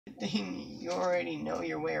thing you already know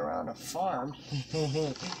your way around a farm.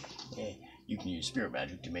 You can use spirit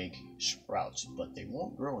magic to make sprouts, but they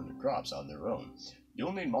won't grow into crops on their own.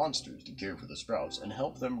 You'll need monsters to care for the sprouts and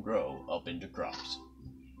help them grow up into crops.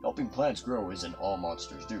 Helping plants grow isn't all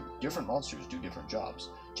monsters do. Different monsters do different jobs.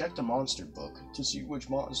 Check the monster book to see which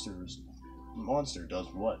monster does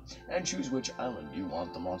what, and choose which island you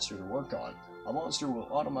want the monster to work on. A monster will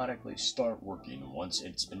automatically start working once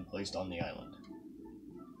it's been placed on the island.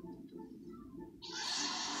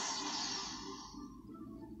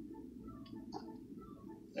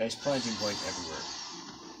 There's planting point everywhere.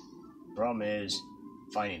 Problem is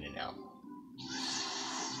finding it now.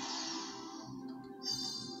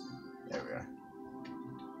 There we are.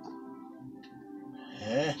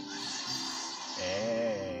 Hey.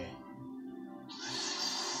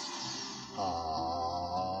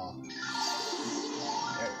 Aww.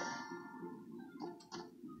 There we are.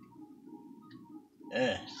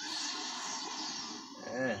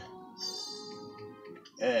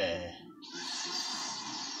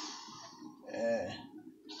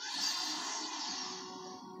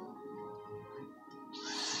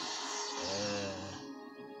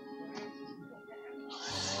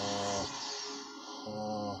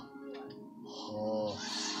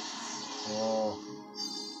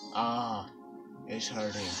 It's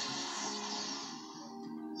hurting.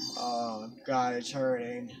 Oh God, it's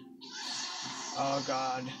hurting. Oh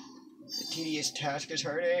God, the tedious task is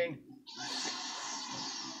hurting.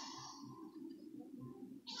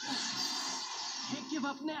 Can't give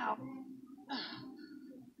up now.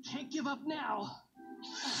 Can't give up now.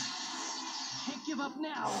 Can't give up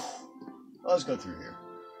now. Let's go through here.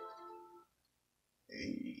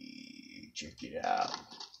 Hey, check it out.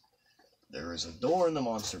 There is a door in the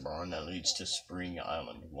monster barn that leads to Spring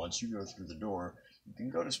Island. Once you go through the door, you can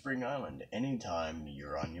go to Spring Island anytime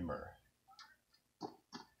you're on Ymir.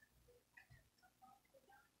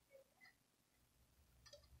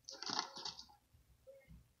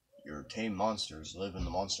 Your tame monsters live in the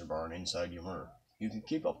monster barn inside Ymir. You can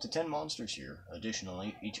keep up to 10 monsters here.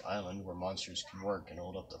 Additionally, each island where monsters can work can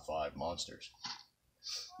hold up to 5 monsters.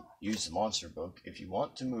 Use the monster book if you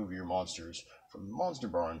want to move your monsters from the monster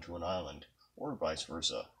barn to an island, or vice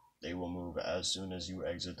versa. They will move as soon as you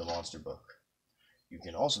exit the monster book. You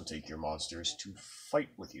can also take your monsters to fight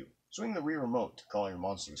with you. Swing the rear remote to call your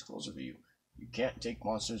monsters closer to you. You can't take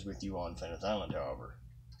monsters with you on Feneth Island, however.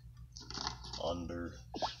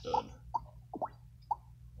 Understood.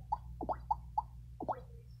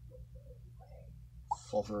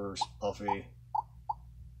 Fulfers, Puffy,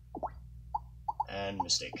 and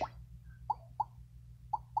Mistake.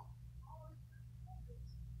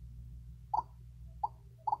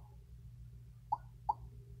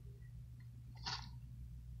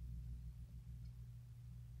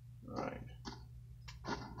 Right.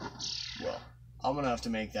 Well, I'm gonna have to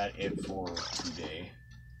make that it for today.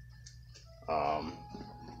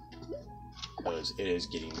 Because it is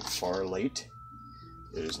getting far late.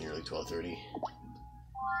 It is nearly 12:30.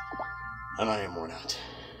 And I am worn out.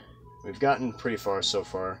 We've gotten pretty far so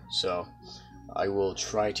far, so I will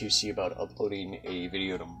try to see about uploading a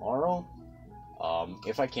video tomorrow.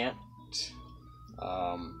 If I can't,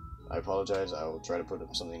 I apologize. I will try to put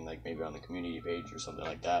up something like maybe on the community page or something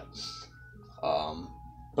like that.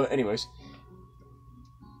 But anyways,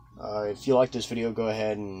 if you like this video, go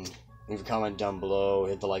ahead and leave a comment down below,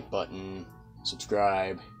 hit the like button,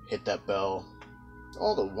 subscribe, hit that bell,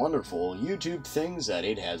 all the wonderful YouTube things that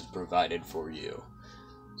it has provided for you.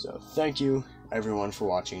 So thank you everyone for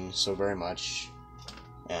watching so very much,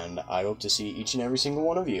 and I hope to see each and every single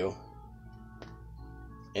one of you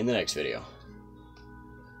in the next video.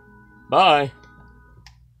 Bye!